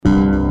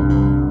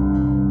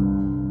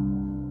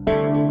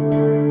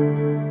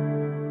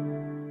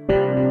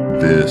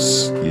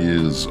This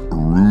is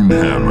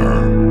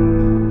Runehammer.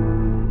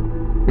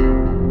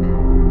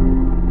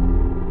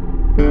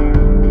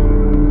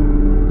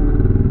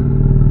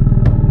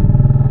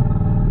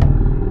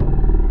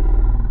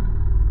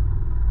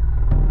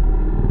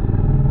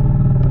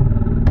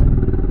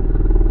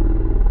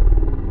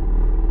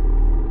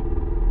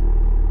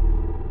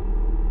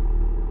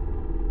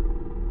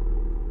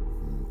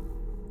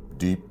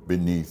 Deep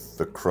beneath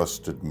the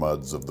crusted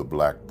muds of the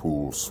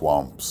Blackpool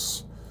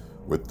swamps,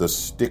 with the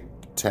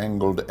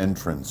stick-tangled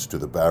entrance to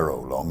the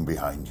barrow long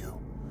behind you,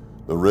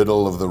 the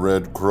riddle of the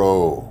Red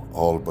Crow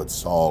all but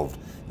solved,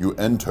 you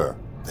enter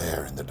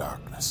there in the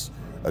darkness,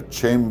 a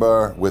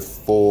chamber with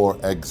 4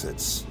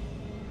 exits.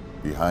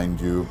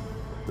 Behind you,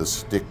 the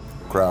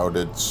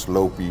stick-crowded,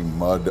 slopy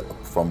mud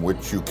from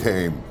which you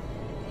came,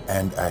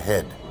 and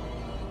ahead,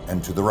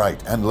 and to the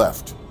right and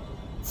left,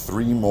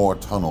 3 more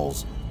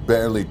tunnels.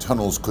 Barely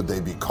tunnels could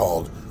they be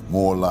called,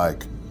 more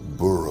like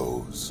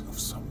burrows of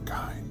some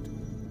kind,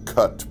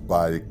 cut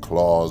by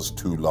claws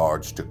too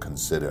large to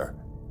consider.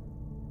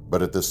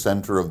 But at the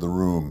center of the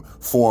room,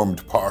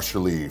 formed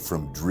partially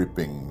from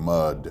dripping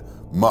mud,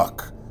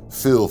 muck,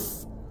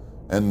 filth,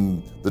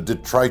 and the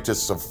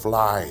detritus of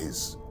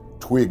flies,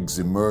 twigs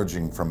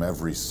emerging from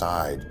every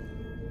side,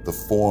 the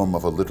form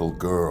of a little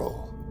girl.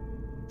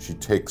 She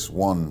takes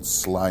one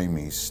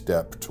slimy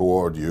step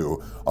toward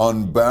you.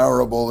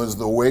 Unbearable is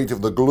the weight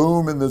of the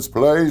gloom in this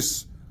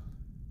place.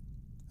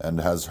 And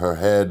as her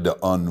head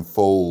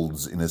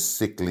unfolds in a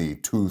sickly,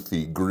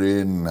 toothy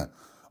grin,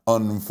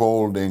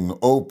 unfolding,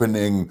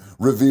 opening,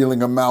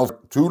 revealing a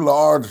mouth too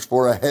large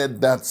for a head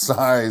that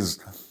size.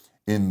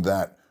 In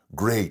that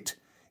great,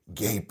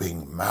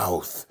 gaping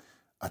mouth,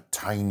 a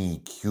tiny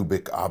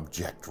cubic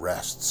object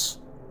rests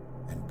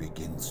and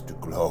begins to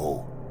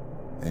glow.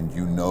 And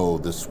you know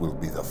this will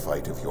be the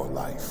fight of your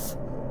life.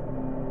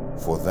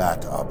 For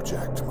that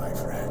object, my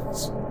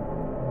friends,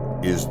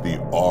 is the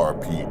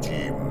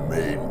RPG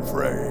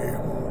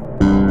mainframe.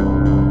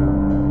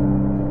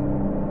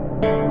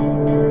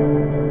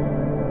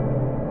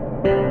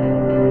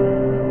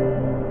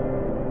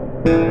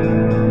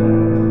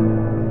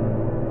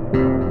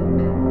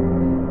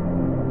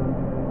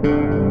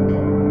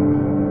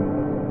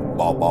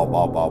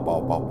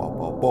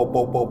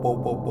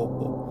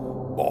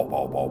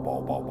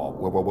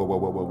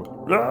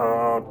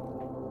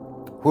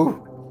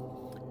 Whew.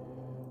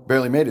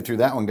 Barely made it through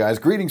that one, guys.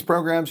 Greetings,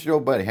 programs. Your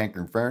old buddy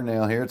Hanker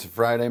Fairnail here. It's a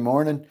Friday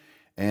morning,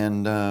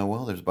 and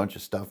well, there's a bunch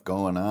of stuff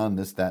going on,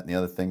 this, that, and the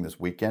other thing this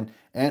weekend.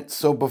 And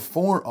so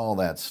before all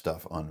that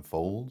stuff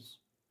unfolds,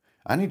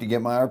 I need to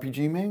get my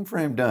RPG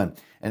mainframe done.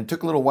 And it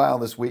took a little while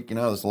this week.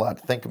 There's a lot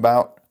to think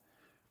about.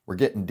 We're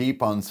getting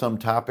deep on some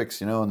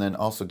topics, and then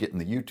also getting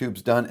the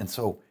YouTubes done. And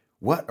so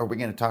what are we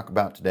going to talk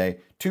about today?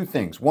 2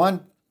 things.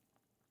 One,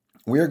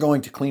 we are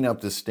going to clean up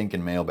this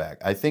stinking mailbag.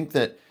 I think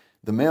that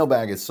the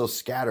mailbag is so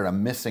scattered,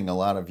 I'm missing a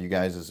lot of you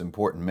guys'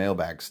 important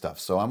mailbag stuff.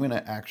 So I'm going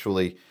to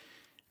actually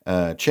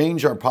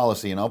change our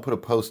policy, and I'll put a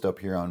post up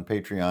here on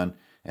Patreon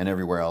and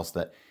everywhere else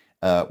that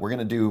we're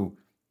going to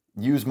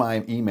use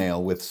my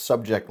email with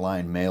subject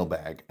line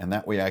mailbag, and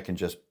that way I can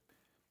just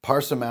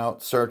parse them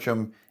out, search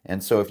them.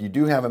 And so if you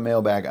do have a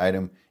mailbag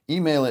item,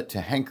 email it to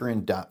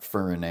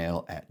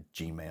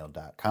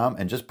hankerin.furnail@gmail.com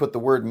and just put the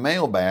word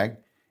mailbag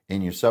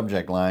in your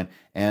subject line.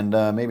 And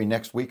maybe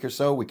next week or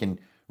so, we can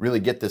really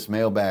get this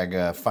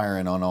mailbag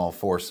firing on all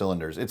 4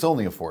 cylinders. It's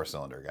only a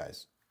 4-cylinder,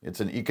 guys.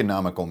 It's an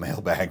economical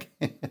mailbag.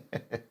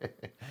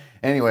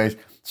 Anyways,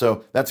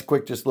 so that's a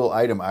quick, just little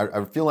item.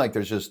 I feel like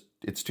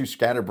it's too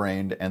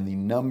scatterbrained, and the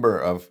number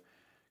of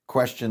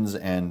questions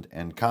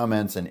and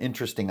comments and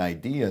interesting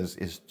ideas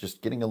is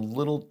just getting a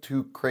little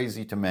too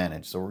crazy to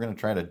manage. So we're going to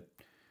try to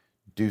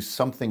do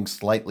something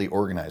slightly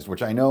organized,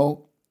 which I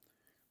know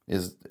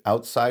is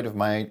outside of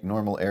my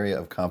normal area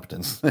of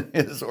competence,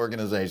 is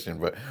organization,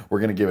 but we're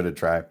going to give it a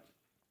try.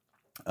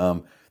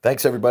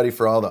 Thanks everybody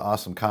for all the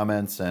awesome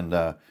comments and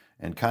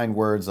kind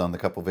words on the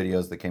couple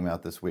videos that came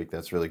out this week.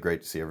 That's really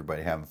great to see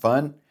everybody having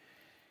fun.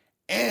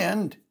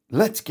 And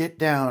let's get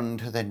down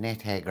to the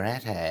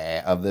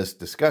nitty-gritty of this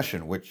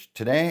discussion, which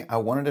today I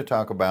wanted to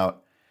talk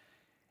about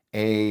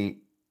a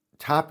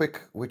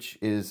topic which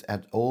is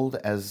as old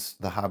as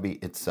the hobby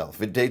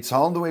itself. It dates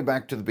all the way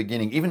back to the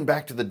beginning, even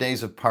back to the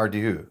days of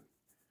Pardieu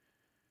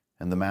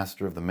and the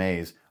Master of the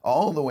Maze,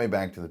 all the way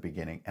back to the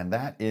beginning, and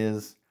that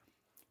is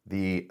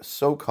the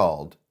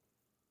so-called,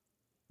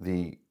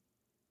 the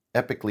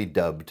epically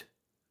dubbed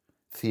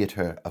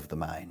theater of the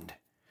mind.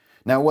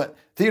 Now, what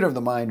theater of the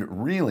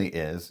mind really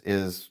is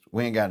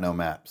we ain't got no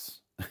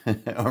maps,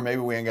 or maybe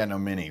we ain't got no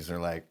minis, or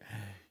like,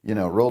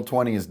 roll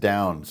 20 is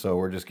down, so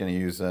we're just going to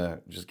use,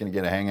 just going to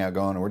get a hangout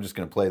going, and we're just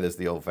going to play this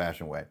the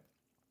old-fashioned way.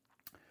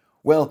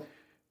 Well,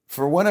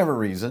 for whatever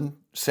reason,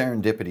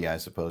 serendipity, I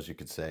suppose you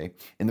could say,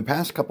 in the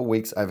past couple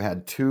weeks, I've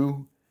had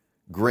 2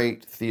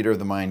 great theater of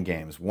the mind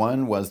games.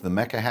 One was the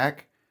Mecha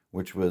Hack,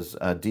 which was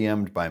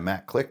DM'd by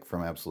Matt Click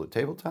from Absolute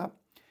Tabletop.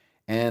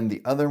 And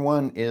the other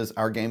one is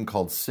our game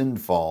called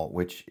Sinfall,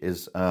 which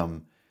is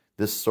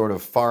this sort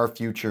of far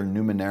future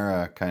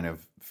Numenera kind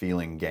of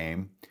feeling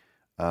game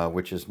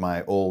which is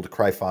my old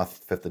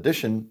Cryfoth 5th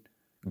edition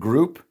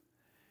group.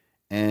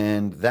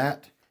 And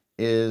that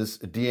is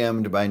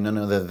DM'd by none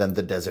other than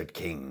the Desert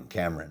King,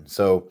 Cameron.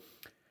 So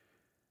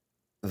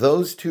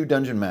those two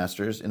dungeon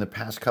masters in the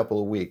past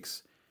couple of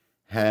weeks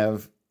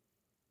have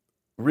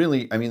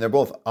really, I mean, they're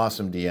both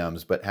awesome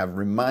DMs, but have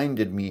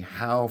reminded me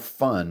how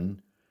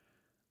fun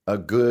a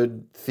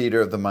good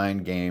theater of the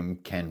mind game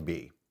can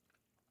be.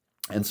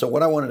 And so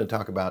what I wanted to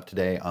talk about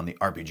today on the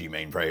RPG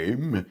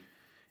Mainframe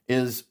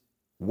is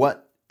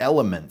what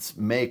elements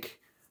make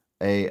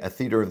a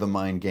theater of the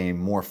mind game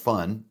more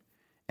fun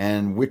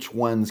and which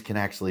ones can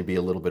actually be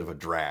a little bit of a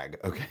drag,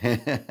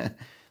 okay?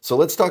 So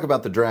let's talk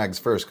about the drags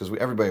first, because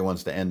everybody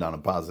wants to end on a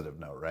positive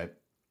note, right?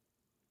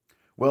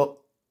 Well,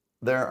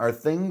 there are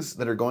things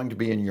that are going to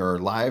be in your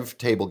live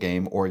table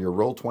game or your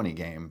Roll20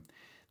 game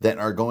that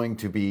are going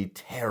to be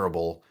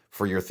terrible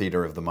for your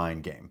theater of the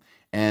mind game.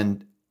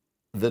 And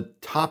the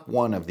top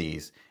one of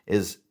these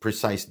is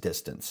precise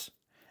distance.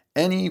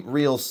 Any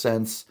real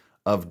sense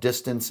of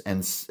distance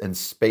and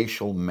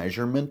spatial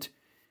measurement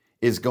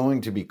is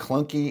going to be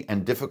clunky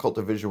and difficult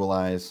to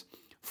visualize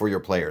for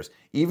your players.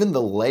 Even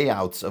the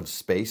layouts of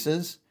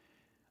spaces,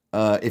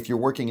 if you're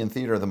working in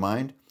theater of the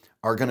mind,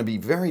 are going to be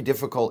very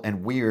difficult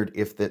and weird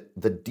if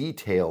the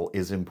detail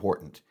is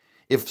important.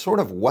 If sort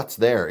of what's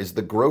there is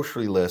the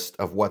grocery list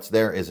of what's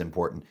there is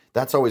important,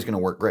 that's always going to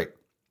work great.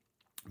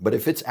 But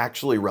if it's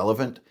actually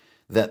relevant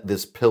that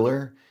this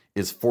pillar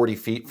is 40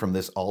 feet from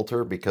this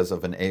altar because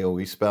of an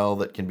AoE spell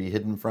that can be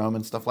hidden from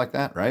and stuff like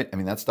that, right? I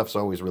mean, that stuff's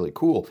always really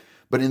cool.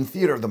 But in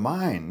theater of the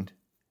mind,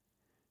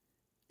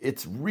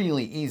 it's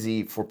really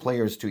easy for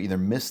players to either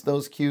miss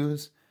those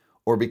cues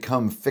or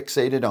become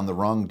fixated on the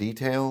wrong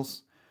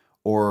details,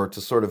 or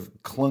to sort of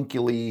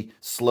clunkily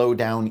slow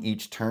down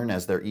each turn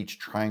as they're each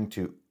trying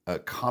to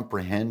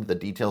comprehend the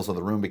details of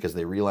the room because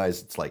they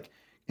realize it's like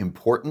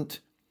important.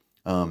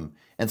 And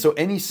so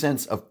any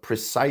sense of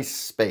precise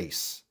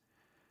space.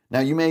 Now,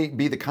 you may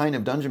be the kind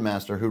of dungeon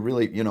master who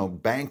really,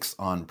 banks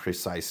on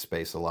precise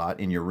space a lot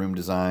in your room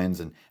designs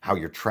and how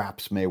your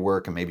traps may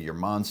work and maybe your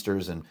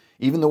monsters, and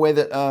even the way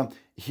that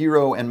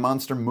hero and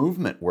monster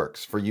movement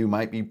works for you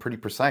might be pretty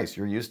precise.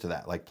 You're used to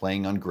that, like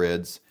playing on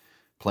grids,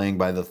 playing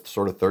by the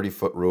sort of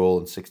 30-foot rule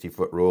and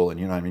 60-foot rule, and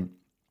you know what I mean?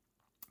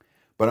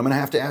 But I'm going to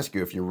have to ask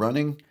you, if you're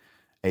running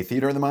a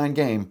theater of the mind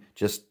game,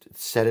 just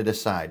set it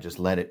aside, just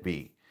let it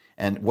be.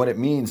 And what it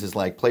means is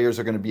like players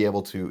are going to be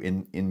able to,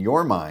 in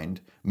your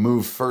mind,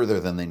 move further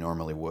than they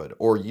normally would,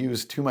 or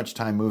use too much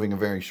time moving a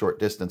very short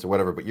distance or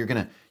whatever, but you're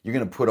going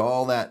to put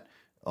all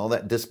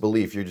that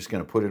disbelief, you're just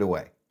going to put it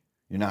away.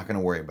 You're not going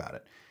to worry about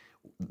it.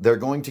 They're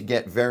going to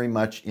get very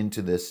much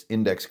into this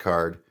index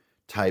card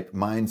type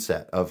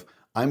mindset of,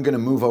 I'm going to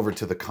move over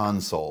to the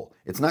console.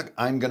 It's not,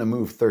 I'm going to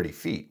move 30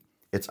 feet.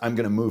 It's, I'm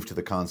going to move to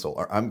the console,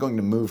 or I'm going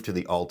to move to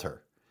the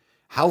altar.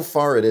 How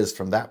far it is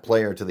from that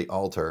player to the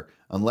altar,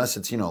 unless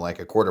it's, like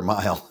a quarter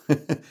mile,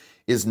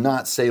 is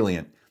not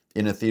salient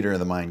in a theater of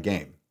the mind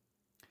game.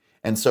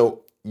 And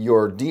so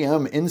your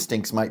DM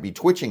instincts might be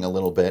twitching a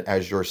little bit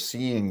as you're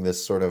seeing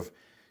this sort of,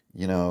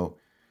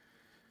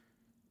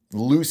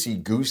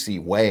 loosey-goosey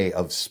way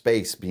of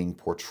space being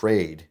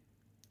portrayed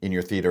in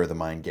your theater of the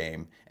mind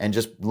game, and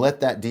just let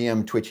that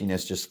DM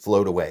twitchiness just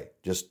float away.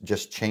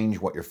 Just change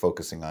what you're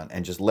focusing on,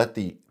 and just let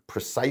the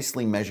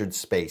precisely measured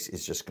space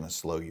is just going to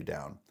slow you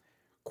down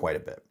quite a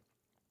bit.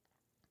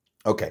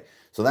 Okay,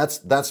 so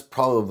that's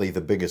probably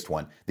the biggest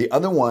one. The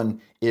other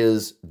one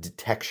is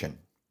detection.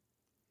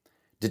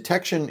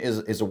 Detection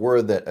is a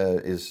word that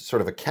is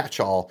sort of a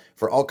catch-all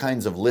for all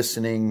kinds of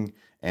listening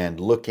and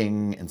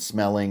looking and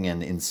smelling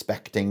and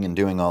inspecting and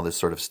doing all this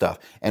sort of stuff.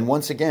 And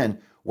once again,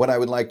 what I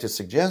would like to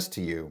suggest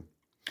to you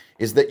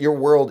is that your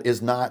world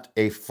is not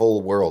a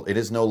full world. It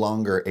is no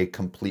longer a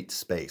complete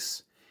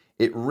space.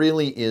 It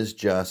really is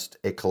just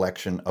a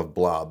collection of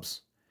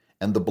blobs,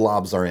 and the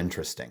blobs are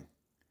interesting.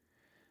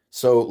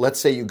 So let's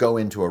say you go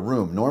into a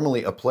room.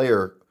 Normally a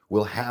player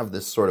will have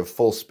this sort of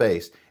full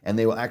space, and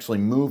they will actually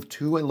move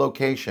to a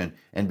location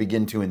and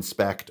begin to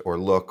inspect or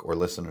look or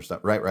listen or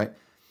stuff, right?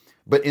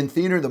 But in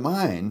theater of the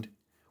mind,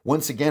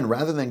 once again,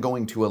 rather than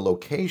going to a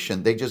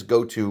location, they just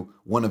go to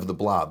one of the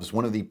blobs,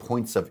 one of the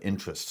points of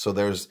interest. So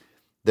there's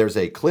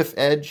a cliff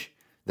edge,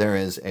 there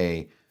is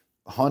a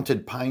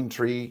haunted pine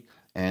tree,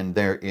 and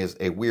there is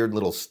a weird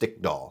little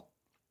stick doll.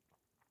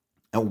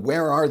 And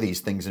where are these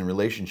things in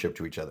relationship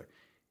to each other?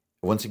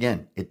 Once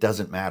again, it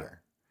doesn't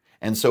matter.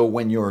 And so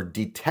when you're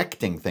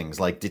detecting things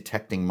like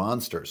detecting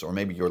monsters, or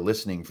maybe you're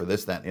listening for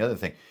this, that, and the other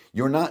thing,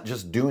 you're not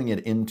just doing it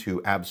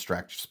into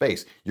abstract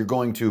space. You're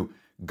going to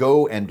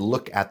go and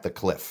look at the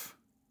cliff.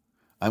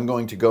 I'm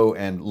going to go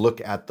and look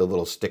at the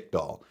little stick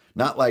doll.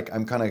 Not like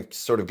I'm kind of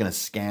sort of going to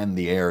scan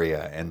the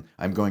area and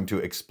I'm going to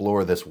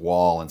explore this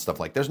wall and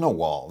stuff like. There's no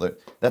wall.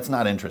 That's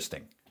not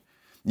interesting.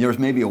 There's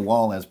maybe a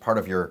wall as part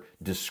of your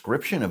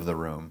description of the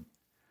room,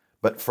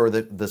 but for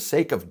the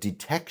sake of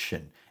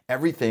detection,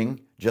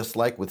 everything, just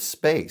like with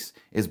space,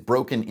 is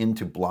broken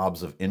into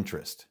blobs of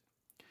interest.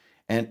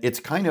 And it's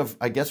kind of,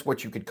 I guess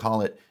what you could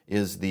call it,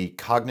 is the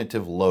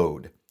cognitive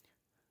load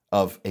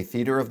of a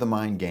theater of the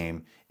mind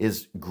game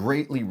is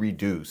greatly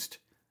reduced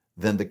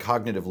than the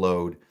cognitive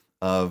load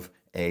of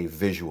a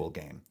visual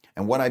game.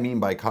 And what I mean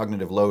by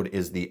cognitive load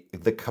is the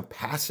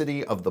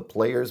capacity of the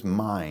player's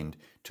mind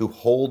to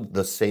hold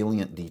the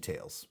salient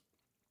details.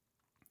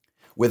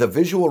 With a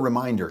visual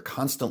reminder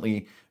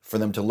constantly for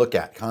them to look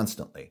at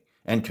constantly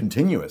and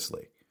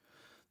continuously,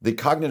 the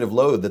cognitive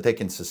load that they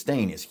can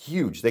sustain is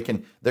huge. There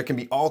can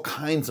be all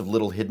kinds of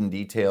little hidden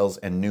details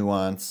and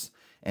nuance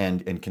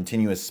and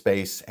continuous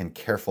space and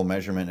careful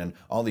measurement and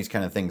all these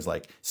kind of things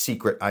like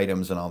secret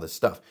items and all this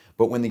stuff.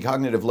 But when the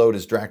cognitive load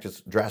is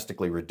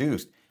drastically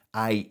reduced,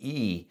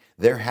 i.e.,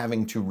 they're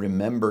having to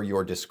remember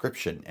your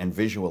description and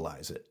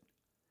visualize it,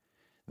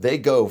 they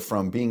go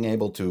from being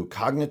able to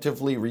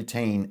cognitively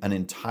retain an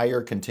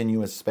entire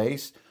continuous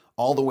space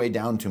all the way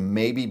down to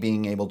maybe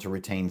being able to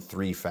retain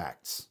 3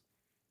 facts.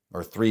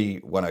 Or 3,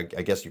 what I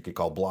guess you could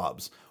call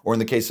blobs. Or in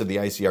the case of the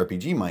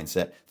ICRPG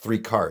mindset, 3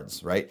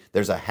 cards, right?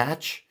 There's a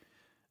hatch,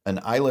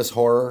 an eyeless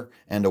horror,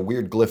 and a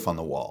weird glyph on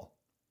the wall.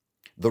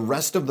 The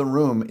rest of the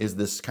room is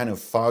this kind of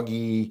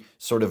foggy,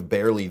 sort of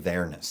barely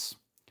there-ness.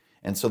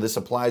 And so this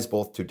applies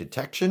both to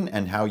detection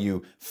and how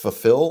you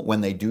fulfill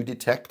when they do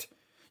detect.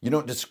 You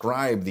don't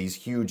describe these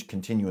huge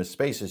continuous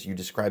spaces, you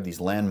describe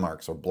these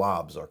landmarks or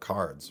blobs or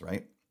cards,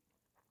 right?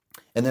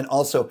 And then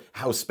also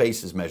how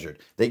space is measured.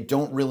 They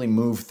don't really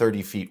move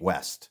 30 feet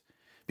west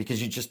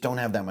because you just don't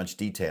have that much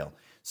detail.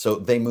 So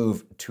they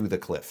move to the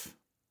cliff.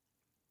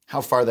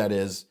 How far that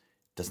is,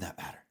 does not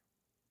matter.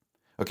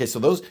 Okay, so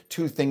those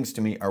 2 things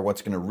to me are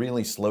what's going to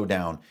really slow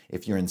down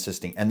if you're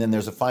insisting. And then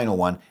there's a final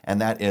one,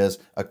 and that is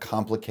a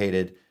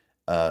complicated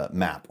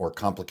map or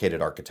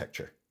complicated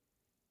architecture.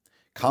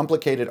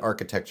 Complicated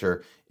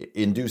architecture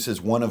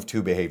induces one of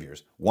 2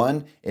 behaviors.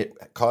 One, it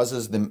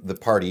causes the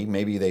party,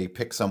 maybe they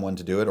pick someone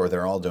to do it or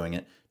they're all doing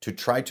it, to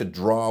try to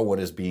draw what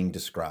is being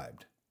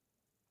described.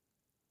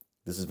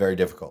 This is very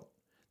difficult.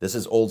 This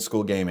is old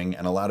school gaming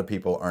and a lot of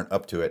people aren't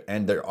up to it.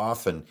 And they're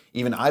often,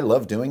 even I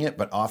love doing it,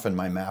 but often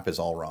my map is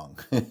all wrong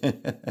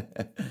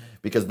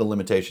because of the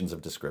limitations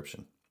of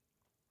description.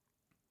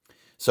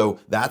 So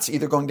that's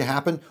either going to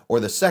happen,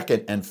 or the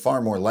second and far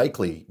more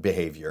likely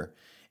behavior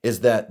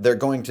is that they're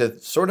going to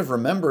sort of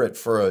remember it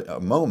for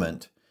a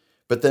moment,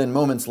 but then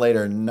moments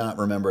later not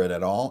remember it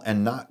at all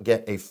and not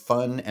get a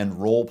fun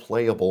and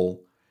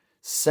role-playable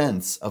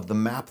sense of the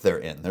map they're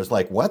in. There's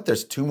like, what?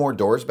 There's 2 more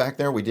doors back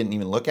there we didn't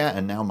even look at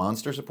and now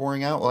monsters are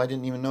pouring out? Well, I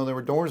didn't even know there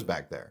were doors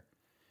back there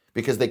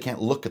because they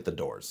can't look at the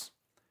doors.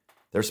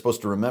 They're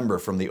supposed to remember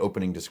from the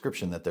opening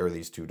description that there are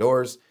these 2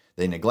 doors.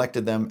 They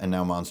neglected them and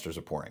now monsters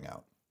are pouring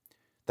out.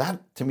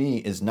 That, to me,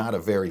 is not a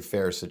very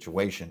fair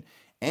situation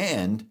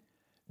and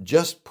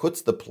just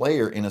puts the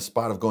player in a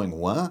spot of going,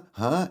 what?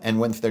 Huh? And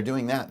when they're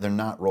doing that, they're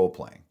not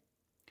role-playing.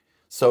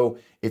 So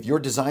if you're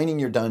designing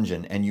your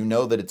dungeon and you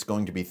know that it's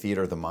going to be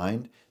theater of the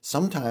mind,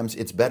 sometimes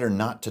it's better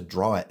not to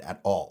draw it at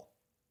all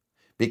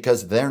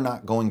because they're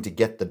not going to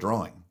get the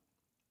drawing.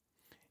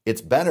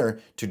 It's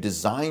better to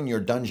design your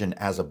dungeon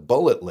as a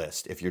bullet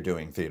list if you're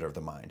doing theater of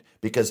the mind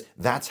because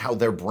that's how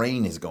their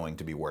brain is going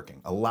to be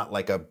working. A lot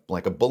like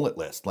a bullet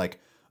list. Like,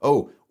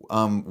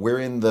 we're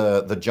in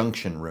the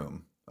junction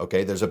room.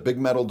 Okay, there's a big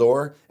metal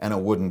door and a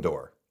wooden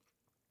door.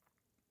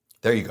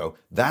 There you go.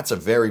 That's a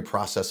very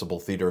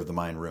processable theater of the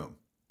mind room.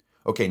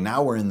 Okay,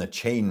 now we're in the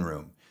chain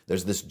room.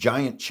 There's this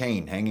giant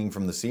chain hanging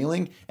from the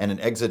ceiling and an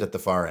exit at the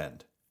far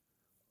end.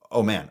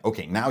 Oh man,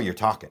 okay, now you're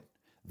talking.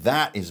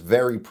 That is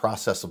very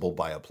processable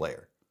by a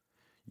player.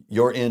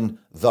 You're in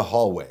the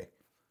hallway.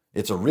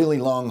 It's a really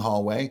long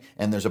hallway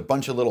and there's a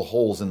bunch of little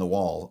holes in the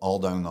wall all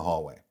down the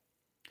hallway.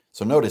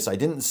 So notice I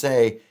didn't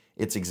say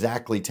it's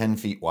exactly 10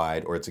 feet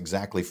wide or it's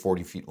exactly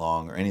 40 feet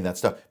long or any of that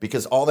stuff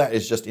because all that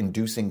is just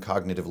inducing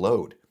cognitive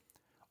load.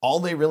 All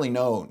they really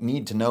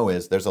need to know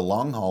is there's a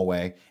long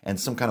hallway and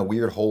some kind of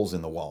weird holes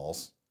in the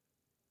walls.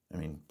 I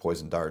mean,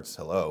 poison darts,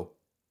 hello.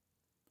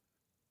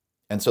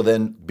 And so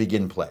then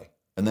begin play.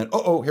 And then,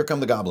 here come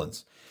the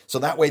goblins. So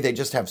that way they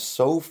just have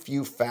so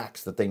few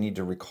facts that they need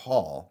to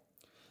recall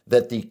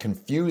that the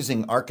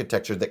confusing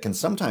architecture that can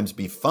sometimes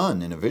be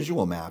fun in a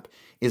visual map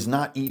is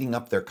not eating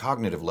up their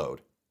cognitive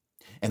load.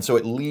 And so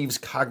it leaves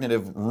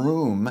cognitive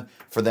room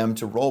for them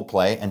to role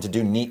play and to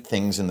do neat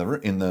things in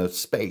the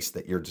space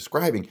that you're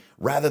describing,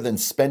 rather than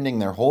spending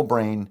their whole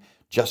brain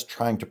just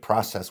trying to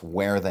process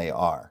where they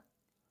are,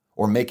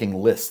 or making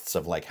lists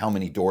of like how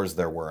many doors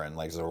there were and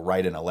like is there a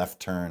right and a left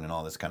turn and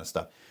all this kind of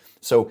stuff.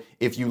 So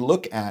if you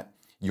look at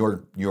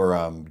your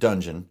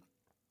dungeon,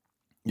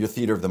 your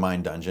theater of the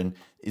mind dungeon,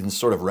 in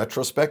sort of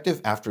retrospective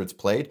after it's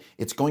played,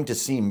 it's going to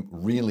seem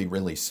really,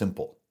 really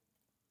simple,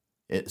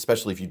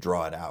 especially if you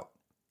draw it out.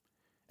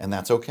 And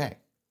that's okay.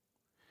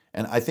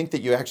 And I think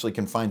that you actually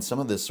can find some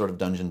of this sort of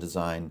dungeon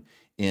design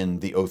in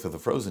The Oath of the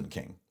Frozen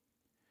King,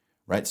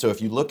 right? So if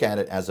you look at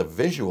it as a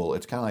visual,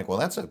 it's kind of like, well,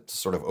 that's a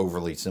sort of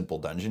overly simple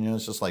dungeon.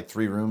 It's just like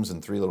 3 rooms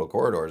and 3 little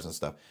corridors and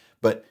stuff.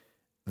 But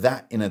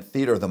that in a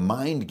theater of the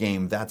mind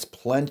game, that's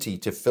plenty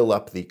to fill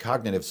up the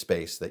cognitive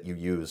space that you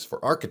use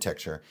for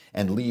architecture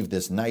and leave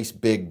this nice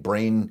big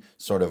brain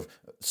sort of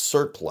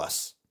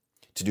surplus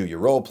to do your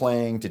role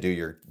playing, to do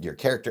your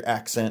character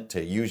accent,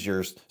 to use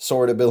your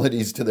sword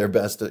abilities to their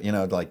best,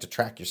 like to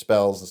track your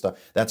spells and stuff.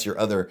 That's your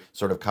other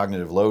sort of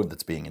cognitive load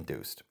that's being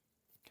induced.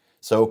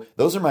 So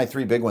those are my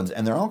three big ones,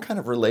 and they're all kind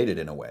of related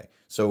in a way.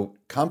 So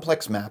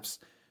complex maps,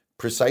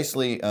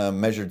 precisely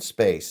measured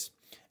space,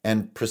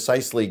 and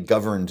precisely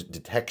governed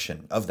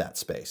detection of that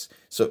space.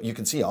 So you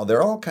can see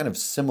they're all kind of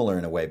similar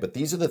in a way, but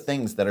these are the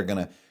things that are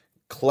going to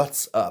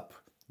klutz up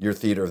your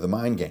theater of the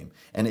mind game.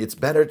 And it's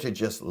better to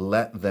just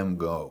let them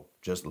go.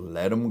 Just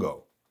let them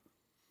go.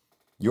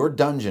 Your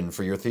dungeon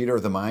for your theater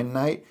of the mind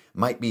night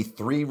might be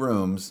 3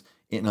 rooms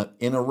in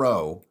a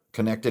row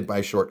connected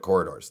by short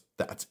corridors.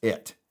 That's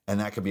it. And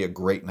that could be a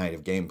great night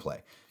of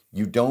gameplay.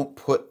 You don't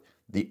put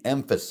the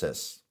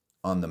emphasis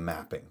on the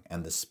mapping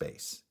and the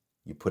space.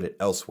 You put it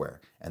elsewhere.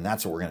 And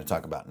that's what we're going to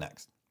talk about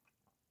next.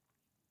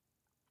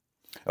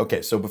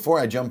 Okay, so before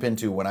I jump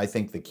into what I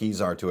think the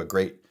keys are to a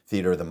great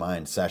theater of the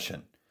mind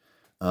session,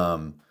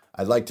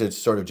 I'd like to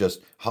sort of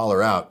just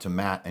holler out to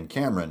Matt and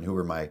Cameron, who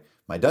were my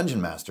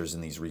dungeon masters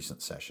in these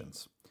recent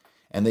sessions.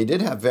 And they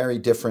did have very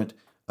different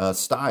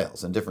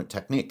styles and different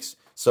techniques.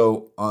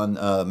 So on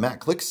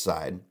Matt Click's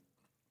side,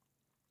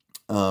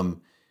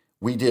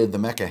 we did the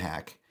mecha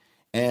hack.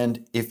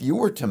 And if you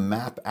were to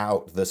map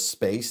out the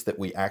space that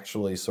we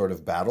actually sort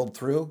of battled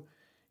through,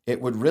 it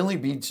would really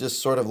be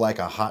just sort of like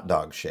a hot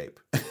dog shape.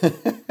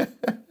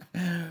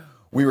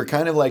 We were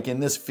kind of like in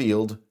this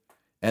field,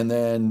 and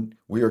then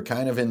we were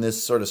kind of in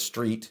this sort of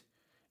street,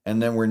 and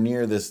then we're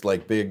near this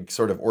like big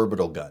sort of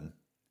orbital gun.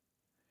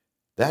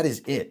 That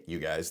is it, you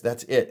guys.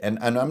 That's it. And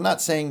I'm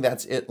not saying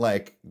that's it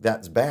like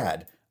that's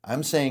bad.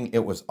 I'm saying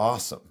it was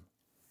awesome.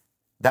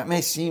 That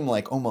may seem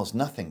like almost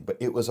nothing, but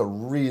it was a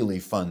really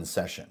fun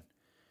session.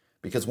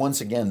 Because once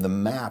again, the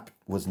map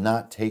was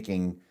not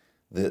taking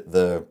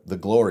the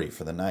glory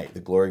for the night. The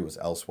glory was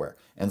elsewhere.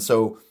 And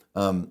so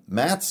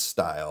Matt's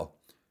style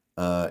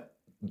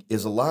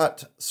is a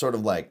lot sort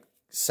of like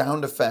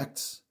sound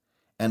effects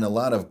and a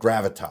lot of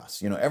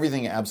gravitas.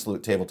 Everything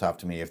absolute tabletop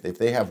to me, if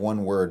they have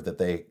one word that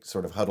they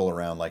sort of huddle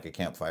around like a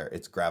campfire,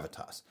 it's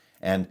gravitas.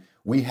 And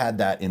we had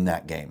that in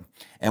that game.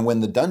 And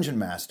when the dungeon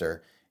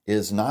master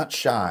is not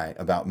shy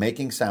about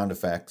making sound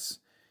effects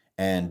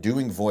and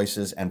doing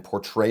voices and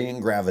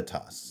portraying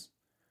gravitas,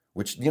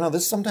 which,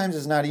 this sometimes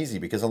is not easy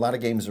because a lot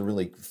of games are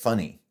really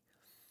funny.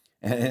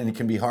 And it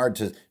can be hard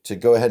to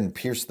go ahead and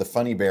pierce the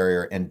funny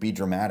barrier and be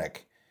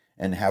dramatic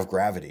and have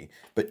gravity.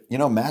 But,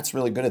 Matt's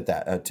really good at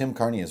that. Tim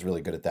Carney is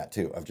really good at that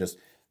too, of just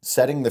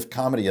setting the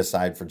comedy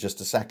aside for just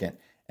a second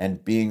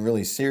and being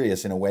really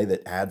serious in a way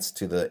that adds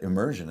to the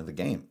immersion of the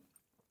game.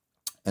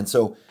 And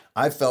so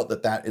I felt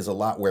that is a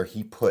lot where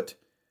he put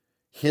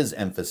his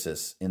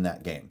emphasis in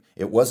that game.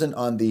 It wasn't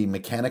on the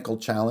mechanical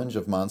challenge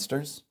of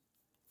monsters.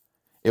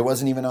 It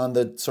wasn't even on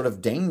the sort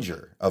of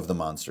danger of the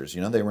monsters.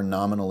 They were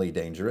nominally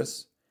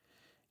dangerous.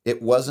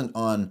 It wasn't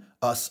on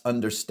us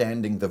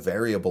understanding the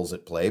variables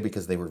at play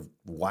because they were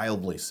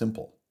wildly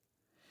simple.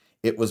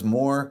 It was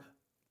more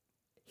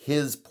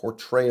his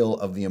portrayal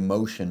of the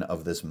emotion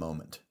of this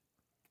moment.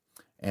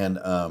 And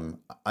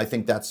I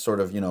think that's sort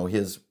of,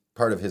 his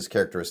part of his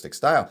characteristic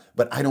style,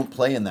 but I don't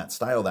play in that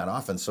style that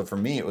often. So for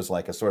me, it was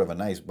like a sort of a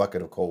nice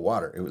bucket of cold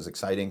water. It was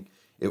exciting.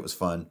 It was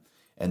fun.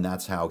 And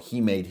that's how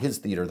he made his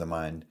theater of the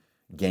mind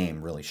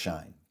game really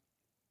shine.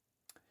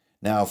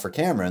 Now for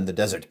Cameron, the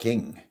Desert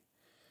King,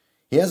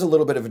 he has a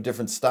little bit of a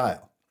different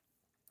style.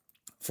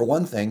 For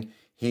one thing,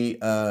 he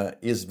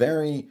is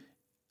very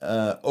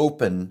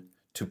open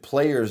to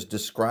players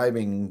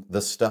describing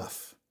the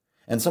stuff.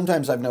 And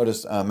sometimes I've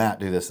noticed Matt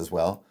do this as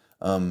well.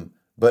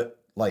 But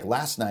like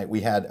last night,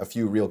 we had a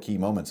few real key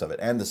moments of it,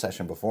 and the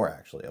session before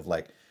actually, of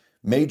like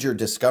major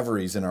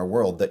discoveries in our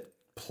world that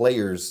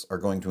players are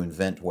going to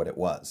invent what it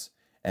was.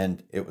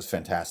 And it was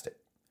fantastic.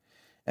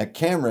 At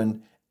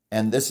Cameron,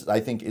 and this I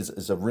think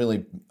is a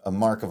really a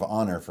mark of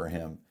honor for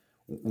him,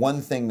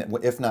 one thing that,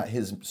 if not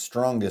his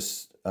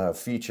strongest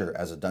feature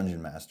as a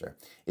dungeon master,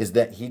 is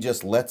that he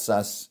just lets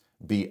us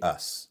be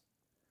us.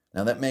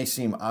 Now that may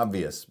seem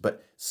obvious,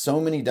 but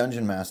so many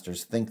dungeon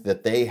masters think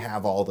that they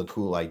have all the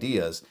cool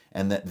ideas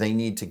and that they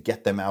need to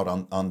get them out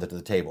on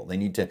the table. They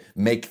need to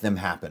make them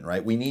happen,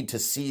 right? We need to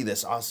see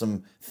this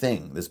awesome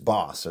thing, this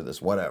boss or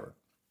this whatever.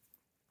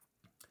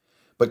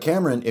 But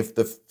Cameron, if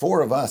the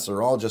 4 of us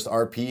are all just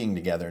RPing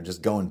together and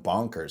just going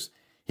bonkers,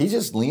 he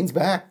just leans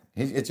back.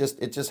 It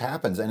just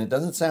happens, and it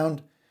doesn't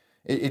sound,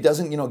 it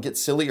doesn't get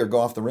silly or go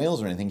off the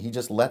rails or anything. He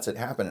just lets it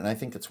happen, and I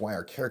think that's why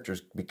our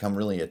characters become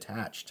really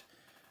attached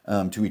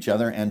to each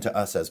other and to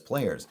us as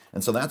players.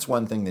 And so that's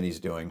one thing that he's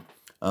doing.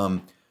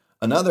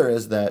 Another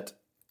is that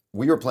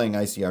we were playing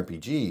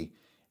ICRPG,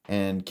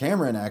 and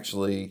Cameron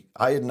actually,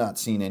 I had not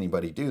seen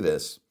anybody do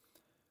this,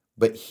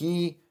 but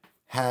he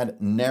had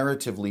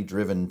narratively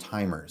driven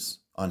timers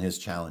on his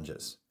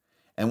challenges.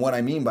 And what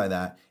I mean by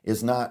that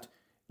is not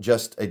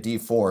just a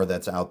D4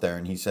 that's out there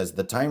and he says,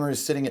 the timer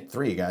is sitting at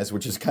 3, guys,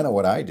 which is kind of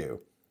what I do.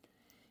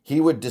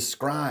 He would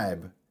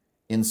describe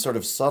in sort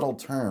of subtle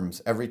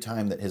terms every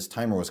time that his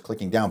timer was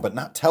clicking down, but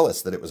not tell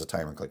us that it was a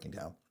timer clicking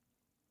down.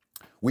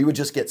 We would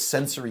just get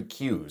sensory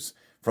cues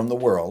from the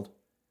world.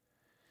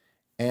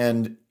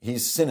 And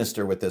he's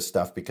sinister with this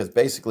stuff because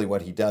basically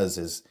what he does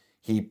is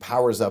he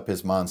powers up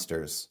his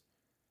monsters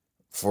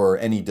for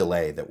any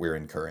delay that we're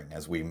incurring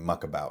as we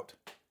muck about.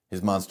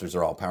 His monsters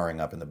are all powering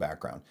up in the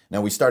background.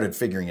 Now, we started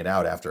figuring it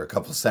out after a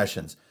couple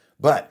sessions,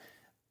 but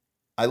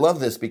I love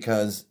this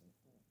because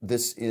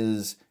this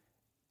is,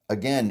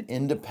 again,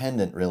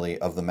 independent really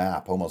of the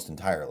map almost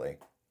entirely.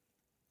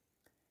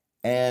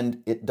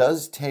 And it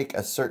does take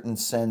a certain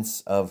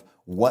sense of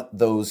what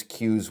those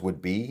cues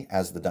would be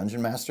as the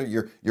dungeon master.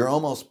 You're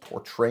almost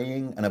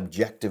portraying an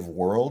objective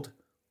world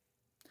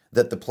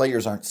that the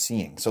players aren't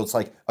seeing. So it's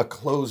like a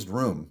closed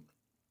room.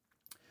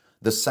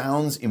 The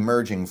sounds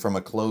emerging from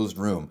a closed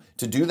room.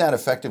 To do that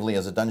effectively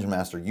as a dungeon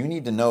master, you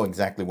need to know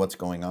exactly what's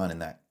going on in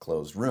that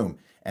closed room.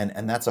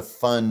 And that's a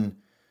fun,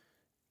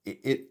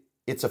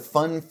 it's a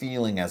fun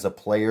feeling as a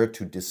player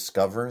to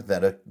discover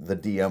that the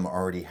DM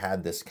already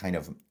had this kind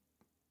of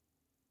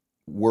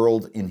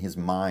world in his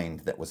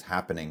mind that was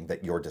happening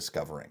that you're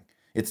discovering.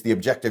 It's the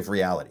objective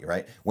reality,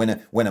 right?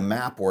 When a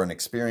map or an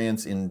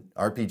experience in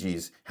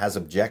RPGs has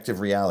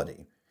objective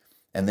reality,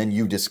 and then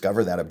you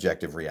discover that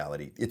objective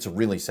reality, it's a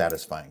really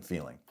satisfying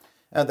feeling.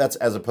 And that's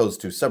as opposed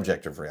to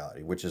subjective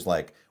reality, which is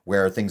like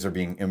where things are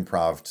being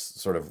improved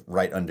sort of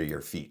right under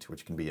your feet,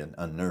 which can be an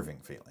unnerving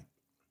feeling.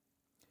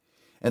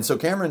 And so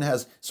Cameron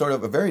has sort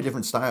of a very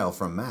different style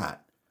from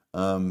Matt.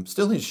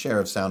 Still his share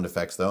of sound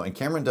effects, though, and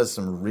Cameron does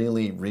some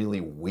really,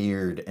 really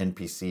weird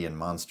NPC and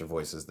monster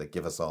voices that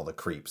give us all the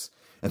creeps.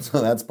 And so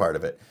that's part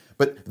of it.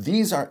 But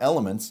these are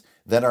elements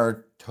that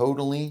are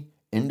totally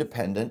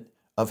independent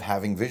of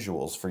having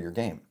visuals for your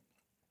game.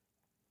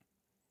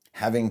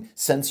 Having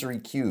sensory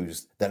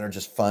cues that are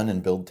just fun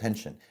and build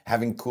tension.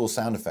 Having cool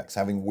sound effects,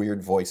 having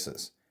weird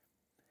voices.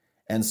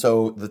 And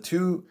so the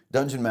two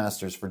dungeon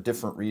masters, for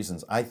different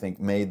reasons, I think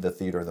made the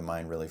Theater of the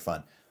Mind really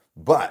fun.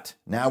 But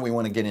now we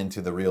want to get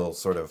into the real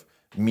sort of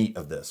meat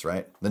of this,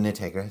 right? The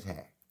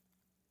nitty-gritty.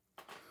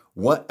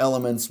 What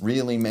elements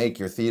really make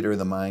your Theater of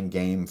the Mind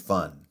game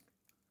fun?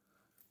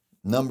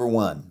 Number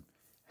one,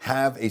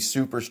 have a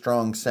super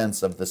strong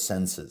sense of the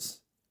senses.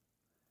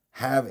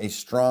 Have a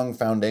strong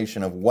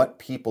foundation of what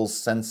people's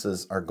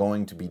senses are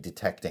going to be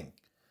detecting.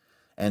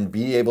 And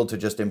be able to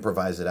just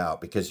improvise it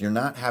out, because you're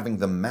not having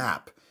the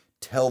map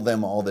tell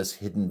them all this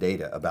hidden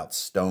data about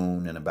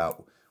stone and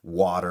about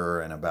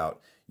water and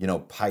about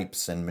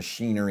pipes and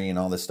machinery and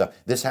all this stuff.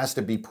 This has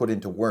to be put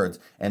into words.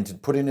 And to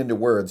put it into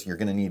words, you're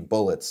going to need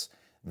bullets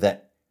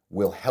that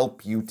will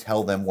help you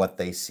tell them what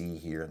they see,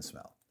 hear, and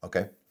smell.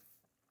 Okay?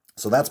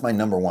 So that's my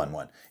number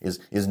one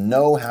is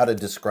know how to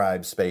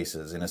describe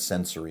spaces in a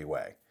sensory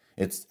way.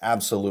 It's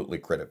absolutely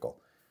critical.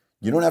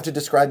 You don't have to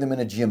describe them in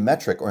a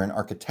geometric or an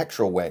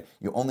architectural way.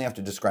 You only have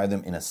to describe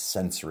them in a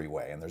sensory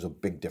way, and there's a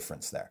big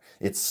difference there.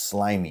 It's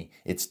slimy.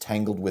 It's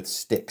tangled with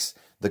sticks.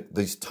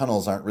 These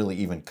tunnels aren't really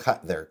even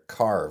cut. They're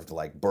carved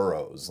like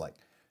burrows. Like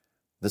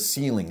the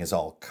ceiling is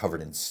all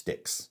covered in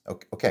sticks.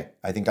 Okay,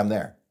 I think I'm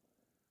there.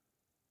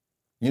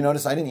 You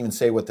notice I didn't even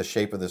say what the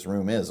shape of this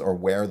room is or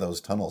where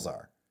those tunnels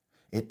are.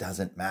 It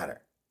doesn't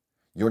matter.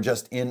 You're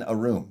just in a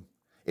room.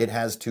 It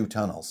has two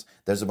tunnels.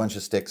 There's a bunch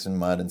of sticks and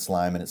mud and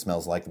slime, and it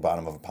smells like the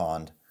bottom of a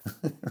pond.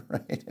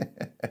 Right?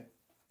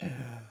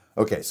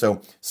 Okay,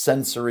 so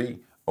sensory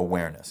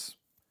awareness.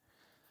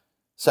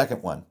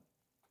 Second one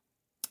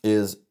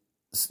is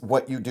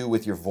what you do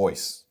with your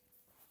voice.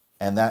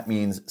 And that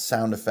means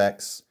sound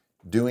effects,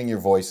 doing your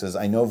voices.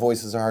 I know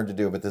voices are hard to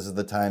do, but this is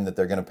the time that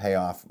they're going to pay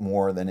off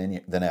more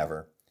than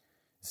ever.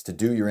 It's to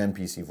do your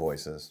NPC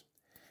voices.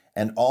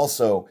 And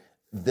also,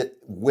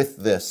 with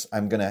this,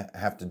 I'm going to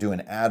have to do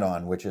an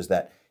add-on, which is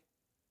that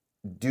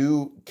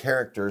do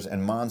characters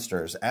and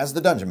monsters, as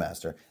the Dungeon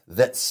Master,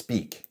 that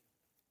speak.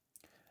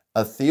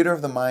 A Theater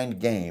of the Mind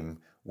game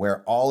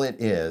where all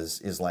it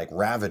is like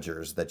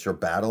Ravagers that you're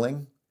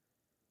battling,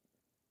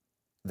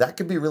 that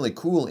could be really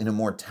cool in a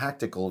more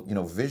tactical,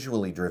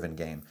 visually driven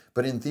game.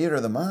 But in Theater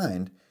of the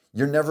Mind,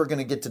 you're never going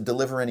to get to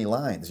deliver any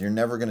lines. You're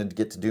never going to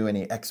get to do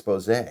any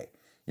expose. You're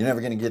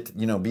never going to get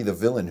to, be the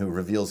villain who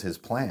reveals his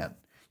plan.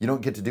 You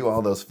don't get to do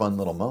all those fun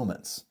little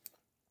moments.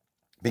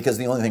 Because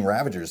the only thing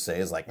Ravagers say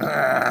is like,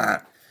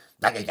 right?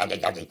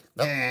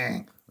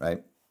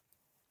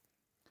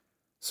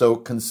 So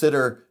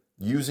consider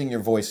using your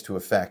voice to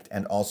effect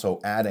and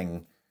also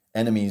adding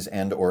enemies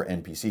and or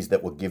NPCs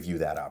that will give you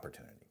that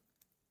opportunity.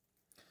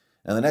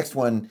 Now the next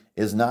one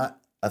is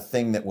not a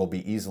thing that will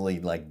be easily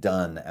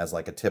done as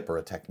a tip or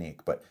a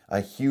technique, but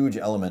a huge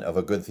element of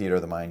a good Theater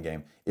of the Mind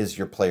game is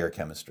your player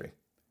chemistry.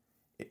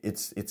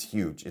 It's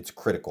huge. It's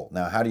critical.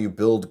 Now, how do you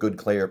build good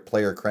player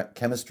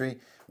chemistry?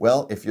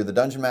 Well, if you're the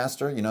Dungeon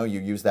Master, you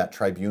use that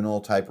tribunal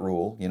type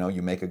rule.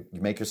 You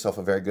make yourself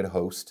a very good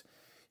host.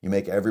 You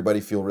make everybody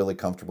feel really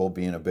comfortable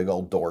being a big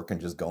old dork and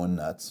just going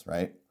nuts,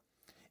 right?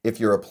 If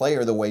you're a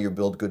player, the way you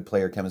build good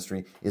player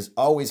chemistry is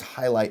always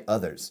highlight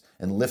others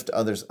and lift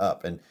others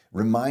up and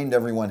remind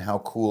everyone how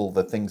cool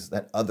the things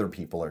that other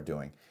people are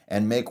doing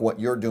and make what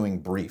you're doing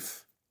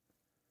brief.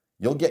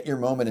 You'll get your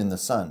moment in the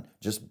sun.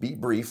 Just be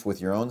brief with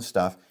your own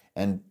stuff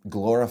and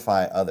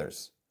glorify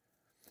others.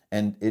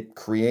 And it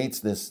creates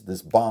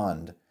this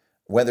bond.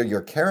 Whether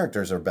your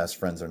characters are best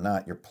friends or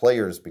not, your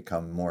players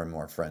become more and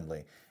more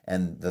friendly.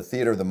 And the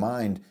theater of the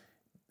mind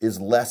is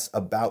less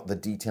about the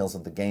details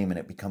of the game, and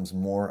it becomes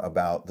more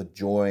about the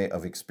joy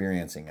of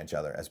experiencing each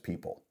other as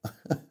people.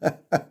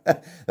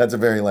 That's a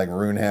very like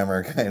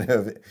Runehammer kind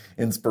of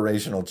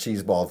inspirational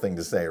cheeseball thing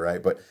to say,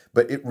 right? But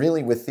it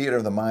really, with theater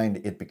of the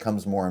mind, it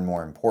becomes more and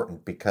more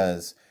important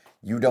because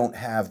you don't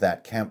have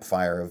that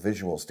campfire of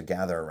visuals to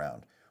gather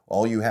around.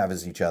 All you have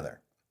is each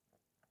other.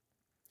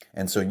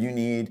 And so you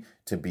need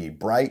to be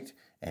bright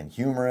and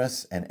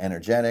humorous and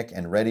energetic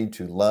and ready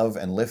to love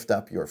and lift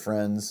up your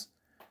friends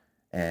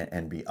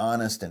and be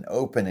honest and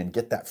open and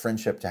get that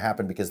friendship to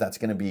happen, because that's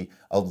going to be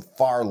a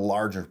far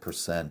larger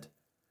percent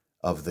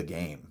of the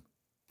game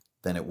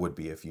than it would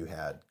be if you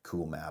had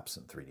cool maps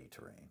and 3D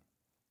terrain.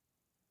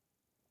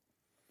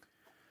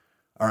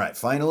 All right,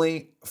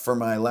 finally, for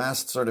my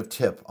last sort of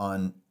tip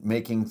on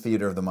making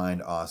theater of the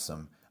mind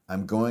awesome,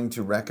 I'm going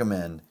to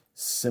recommend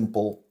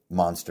simple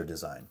monster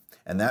design.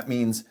 And that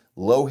means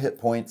low hit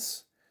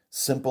points,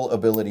 simple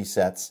ability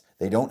sets.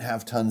 They don't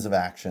have tons of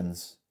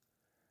actions.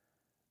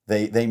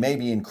 They may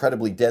be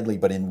incredibly deadly,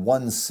 but in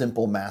one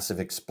simple massive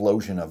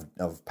explosion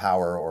of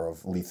power or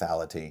of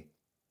lethality.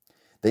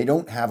 They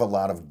don't have a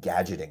lot of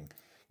gadgeting.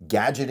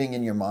 Gadgeting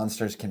in your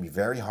monsters can be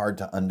very hard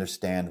to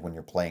understand when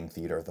you're playing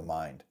theater of the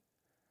mind,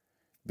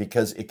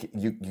 because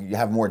you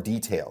have more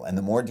detail, and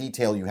the more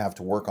detail you have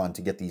to work on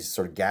to get these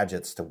sort of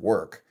gadgets to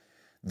work,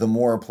 the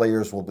more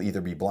players will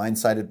either be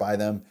blindsided by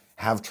them,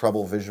 have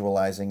trouble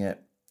visualizing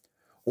it,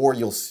 or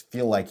you'll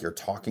feel like you're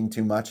talking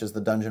too much as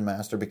the dungeon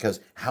master, because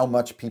how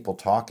much people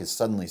talk is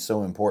suddenly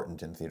so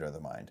important in theater of the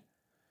mind.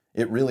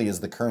 It really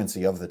is the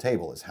currency of the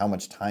table, is how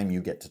much time you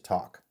get to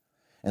talk.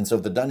 And so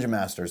if the dungeon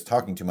master is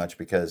talking too much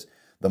because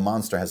the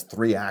monster has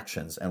 3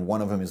 actions, and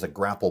one of them is a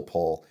grapple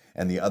pull,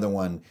 and the other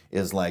one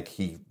is like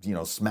he,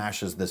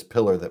 smashes this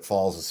pillar that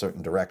falls a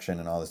certain direction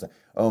and all this stuff.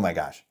 Oh my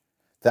gosh,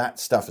 that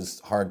stuff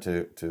is hard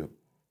to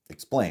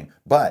explain.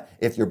 But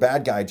if your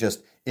bad guy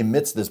just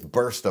emits this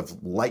burst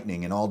of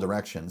lightning in all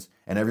directions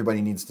and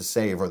everybody needs to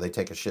save or they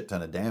take a shit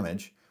ton of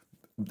damage,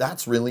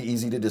 that's really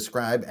easy to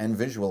describe and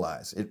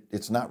visualize.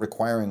 It's not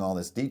requiring all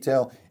this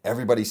detail.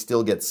 Everybody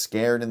still gets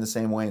scared in the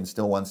same way and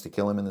still wants to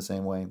kill him in the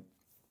same way.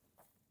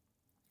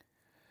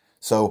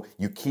 So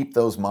you keep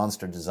those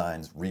monster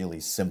designs really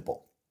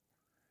simple.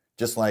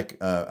 Just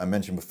like I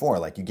mentioned before,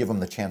 like you give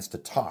them the chance to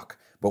talk,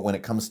 but when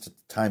it comes to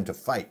time to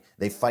fight,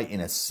 they fight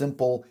in a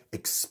simple,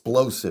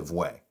 explosive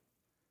way.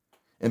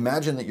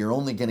 Imagine that you're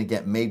only going to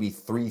get maybe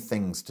 3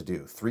 things to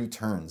do, 3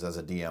 turns as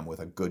a DM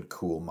with a good,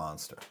 cool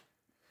monster.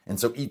 And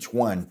so each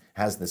one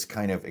has this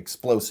kind of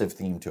explosive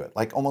theme to it,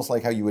 like almost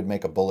like how you would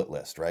make a bullet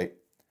list, right?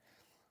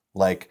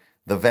 Like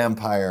the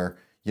vampire,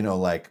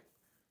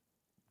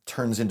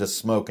 turns into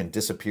smoke and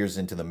disappears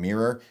into the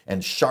mirror,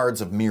 and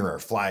shards of mirror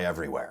fly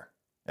everywhere.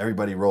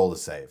 Everybody roll to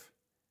save.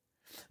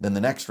 Then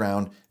the next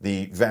round,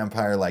 the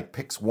vampire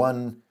picks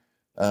one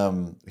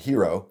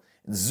hero,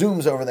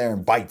 zooms over there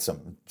and bites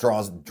them,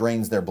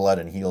 drains their blood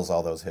and heals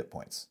all those hit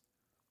points.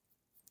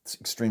 It's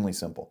extremely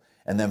simple.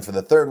 And then for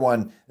the third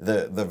one,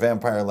 the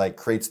vampire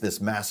creates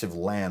this massive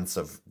lance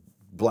of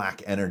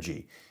black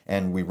energy,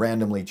 and we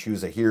randomly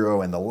choose a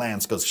hero, and the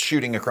lance goes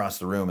shooting across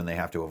the room and they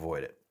have to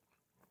avoid it.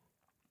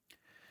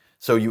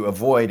 So you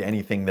avoid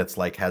anything that's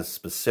has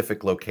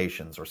specific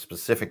locations or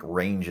specific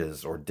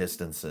ranges or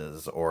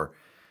distances or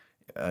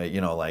a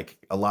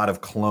lot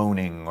of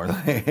cloning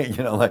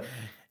or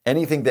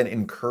anything that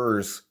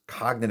incurs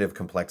cognitive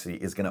complexity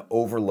is going to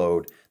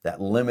overload that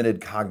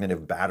limited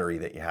cognitive battery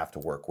that you have to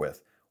work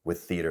with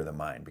theater of the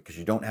mind, because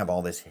you don't have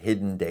all this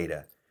hidden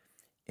data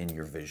in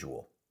your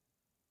visual.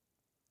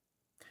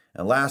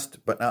 And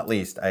last but not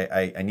least,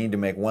 I need to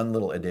make one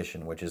little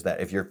addition, which is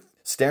that if you're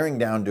staring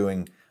down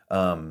doing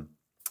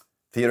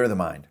theater of the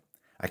mind,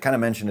 I kind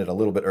of mentioned it a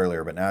little bit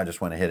earlier, but now I just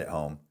want to hit it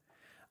home.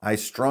 I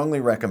strongly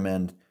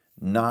recommend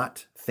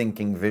not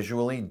thinking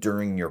visually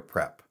during your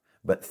prep,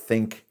 but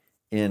think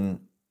in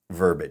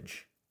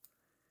verbiage.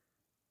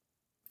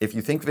 If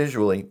you think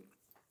visually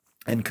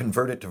and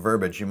convert it to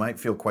verbiage, you might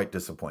feel quite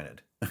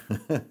disappointed.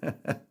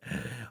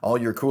 All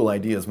your cool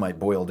ideas might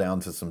boil down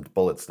to some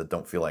bullets that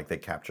don't feel like they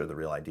capture the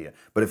real idea.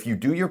 But if you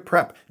do your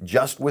prep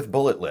just with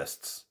bullet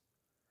lists,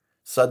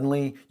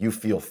 suddenly you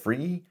feel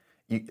free.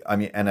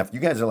 And if you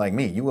guys are like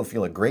me, you will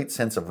feel a great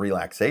sense of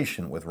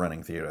relaxation with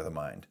running theater of the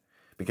mind,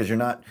 because you're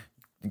not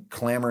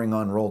clamoring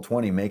on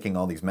Roll20, making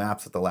all these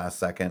maps at the last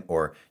second,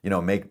 or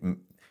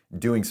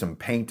doing some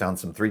paint on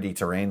some 3D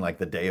terrain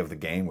the day of the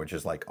game, which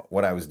is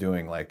what I was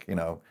doing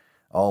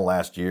all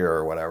last year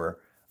or whatever.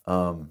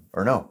 Or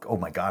no, oh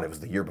my God, it was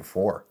the year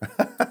before.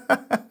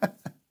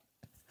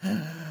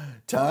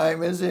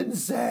 Time is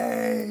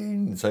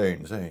insane.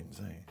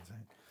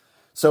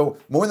 So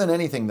more than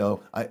anything,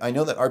 though, I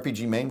know that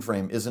RPG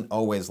mainframe isn't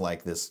always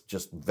this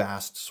just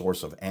vast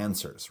source of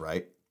answers,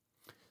 right?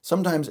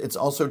 Sometimes it's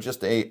also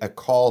just a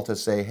call to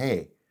say,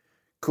 hey,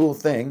 cool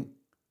thing,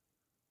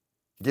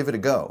 give it a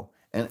go.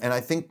 And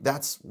I think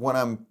that's what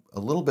I'm a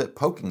little bit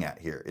poking at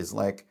here, is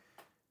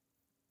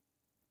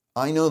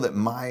I know that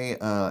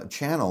my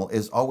channel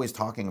is always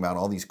talking about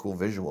all these cool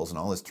visuals and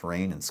all this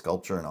terrain and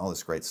sculpture and all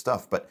this great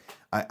stuff, but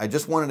I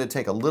just wanted to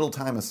take a little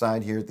time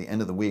aside here at the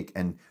end of the week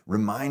and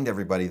remind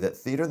everybody that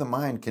Theater of the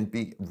Mind can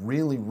be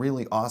really,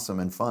 really awesome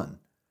and fun.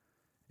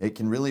 It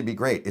can really be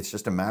great. It's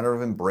just a matter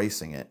of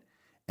embracing it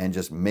and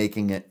just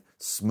making it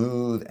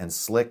smooth and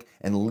slick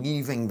and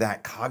leaving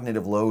that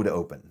cognitive load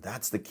open.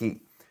 That's the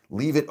key.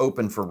 Leave it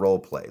open for role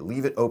play.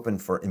 Leave it open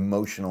for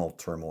emotional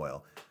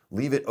turmoil.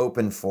 Leave it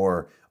open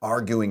for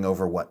arguing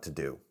over what to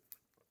do.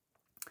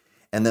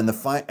 And then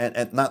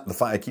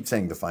I keep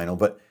saying the final,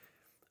 but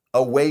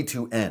a way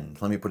to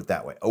end, let me put it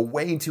that way, a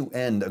way to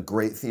end a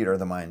great Theater of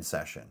the Mind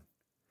session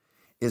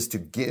is to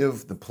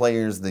give the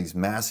players these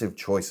massive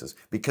choices,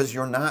 because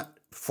you're not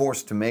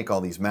forced to make all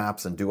these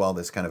maps and do all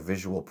this kind of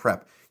visual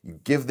prep.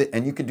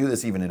 And you can do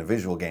this even in a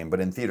visual game, but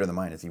in Theater of the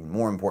Mind, it's even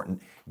more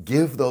important.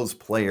 Give those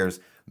players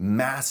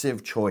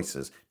massive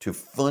choices to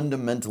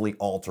fundamentally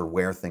alter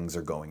where things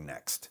are going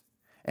next.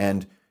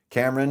 And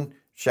Cameron,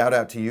 shout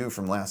out to you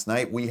from last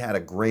night. We had a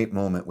great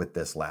moment with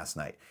this last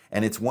night.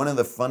 And it's one of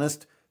the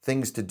funnest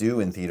things to do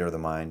in Theater of the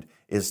Mind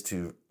is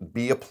to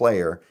be a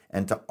player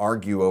and to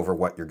argue over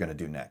what you're going to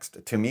do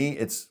next. To me,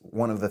 it's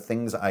one of the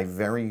things I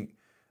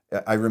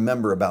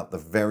remember about the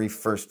very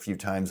first few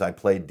times I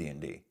played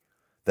D&D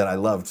that I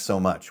loved so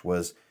much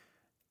was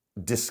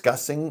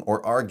discussing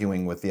or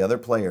arguing with the other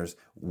players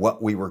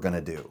what we were going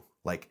to do,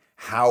 like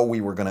how we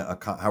were going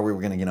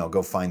to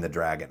go find the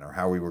dragon, or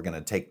how we were going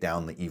to take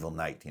down the evil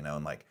knight,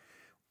 and like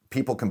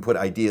people can put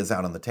ideas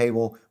out on the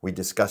table. We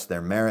discuss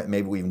their merit.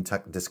 Maybe we even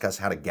discuss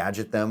how to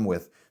gadget them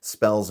with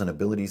spells and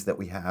abilities that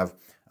we have.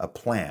 A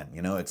plan,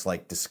 it's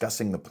like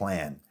discussing the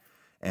plan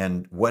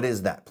and what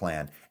is that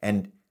plan,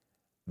 and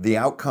the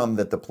outcome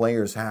that the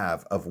players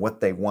have of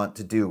what they want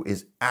to do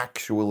is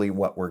actually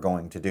what we're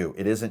going to do.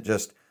 It isn't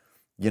just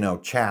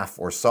chaff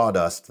or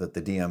sawdust that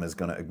the DM is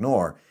going to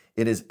ignore.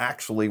 It is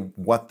actually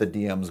what the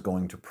DM is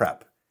going to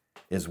prep,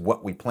 is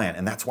what we plan.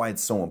 And that's why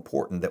it's so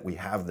important that we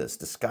have this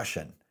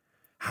discussion.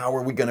 How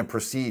are we going to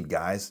proceed,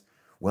 guys?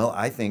 Well,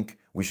 I think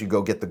we should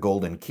go get the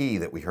golden key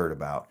that we heard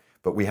about,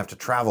 but we have to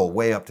travel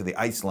way up to the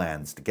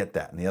Icelands to get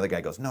that. And the other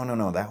guy goes,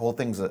 no, that whole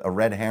thing's a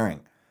red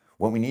herring.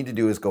 What we need to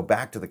do is go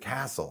back to the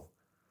castle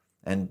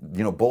and,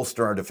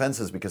 bolster our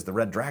defenses because the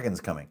red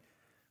dragon's coming.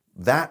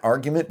 That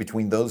argument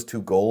between those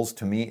two goals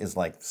to me is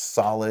like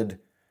solid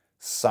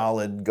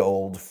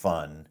gold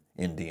fun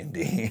in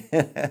D&D.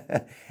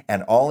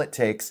 And all it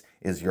takes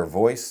is your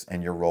voice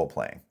and your role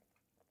playing.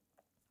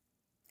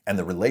 And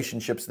the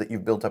relationships that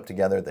you've built up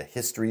together, the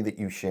history that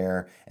you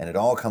share, and it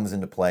all comes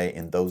into play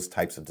in those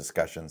types of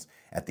discussions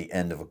at the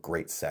end of a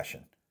great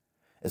session,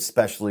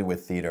 especially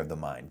with Theater of the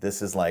Mind.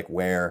 This is like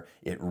where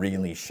it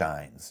really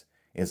shines,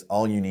 is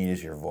all you need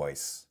is your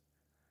voice.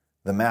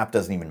 The map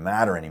doesn't even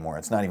matter anymore.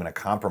 It's not even a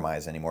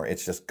compromise anymore.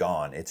 It's just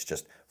gone. It's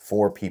just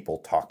four people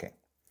talking.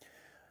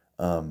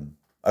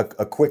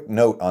 A quick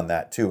note on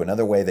that too.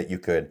 Another way that you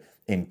could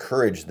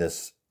encourage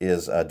this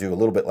is do a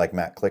little bit like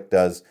Matt Click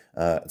does.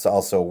 It's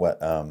also what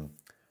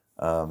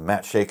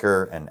Matt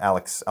Shaker and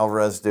Alex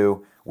Alvarez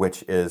do,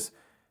 which is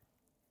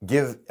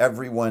give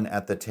everyone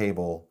at the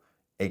table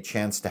a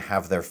chance to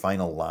have their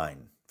final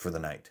line for the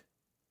night.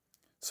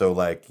 So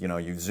like,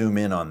 you zoom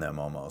in on them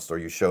almost, or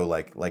you show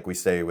like we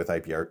say with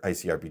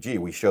ICRPG,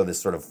 we show this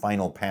sort of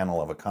final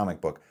panel of a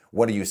comic book.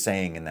 What are you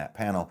saying in that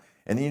panel?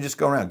 And then you just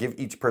go around, give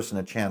each person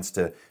a chance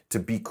to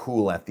be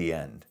cool at the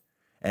end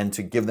and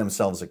to give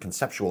themselves a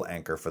conceptual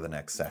anchor for the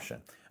next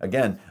session.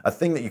 Again, a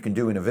thing that you can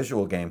do in a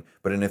visual game,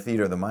 but in a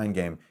Theater of the Mind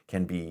game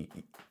can be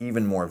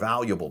even more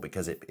valuable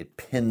because it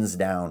pins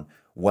down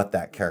what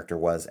that character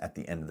was at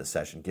the end of the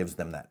session, gives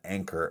them that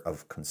anchor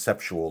of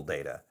conceptual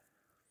data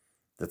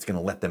that's going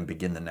to let them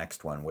begin the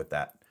next one with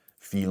that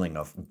feeling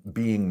of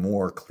being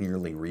more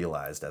clearly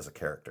realized as a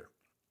character.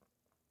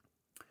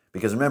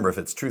 Because remember, if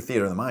it's true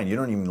Theater of the Mind, you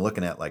don't even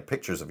looking at like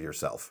pictures of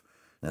yourself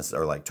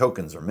or like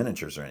tokens or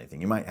miniatures or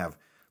anything. You might have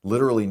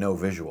literally no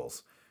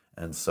visuals.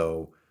 And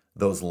so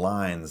those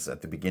lines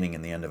at the beginning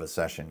and the end of a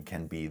session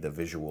can be the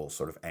visual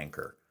sort of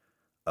anchor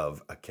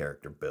of a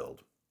character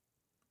build.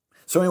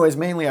 So anyways,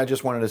 mainly I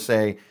just wanted to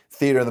say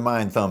Theater of the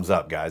Mind, thumbs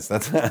up, guys.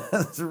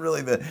 That's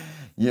really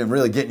you're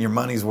really getting your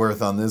money's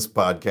worth on this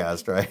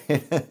podcast,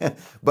 right?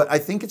 But I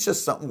think it's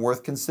just something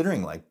worth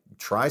considering. Like,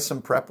 try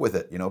some prep with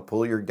it.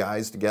 Pull your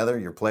guys together,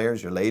 your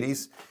players, your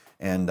ladies,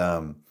 and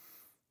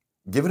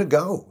give it a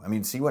go. I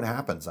mean, see what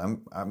happens.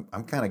 I'm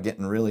kind of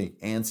getting really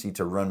antsy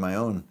to run my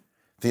own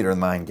Theater of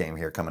the Mind game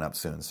here coming up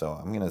soon, so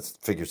I'm gonna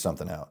figure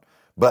something out.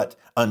 But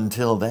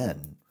until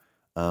then,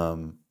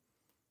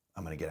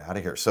 I'm going to get out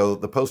of here. So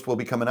the post will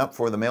be coming up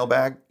for the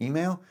mailbag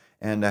email.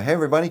 And hey,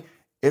 everybody,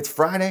 it's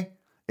Friday.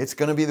 It's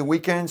going to be the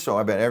weekend, so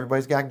I bet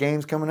everybody's got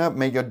games coming up.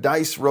 May your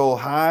dice roll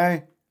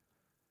high.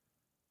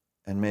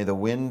 And may the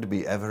wind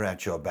be ever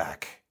at your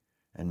back.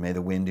 And may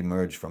the wind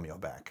emerge from your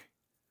back.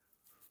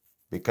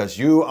 Because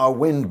you are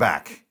wind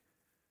back.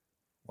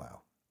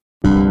 Wow.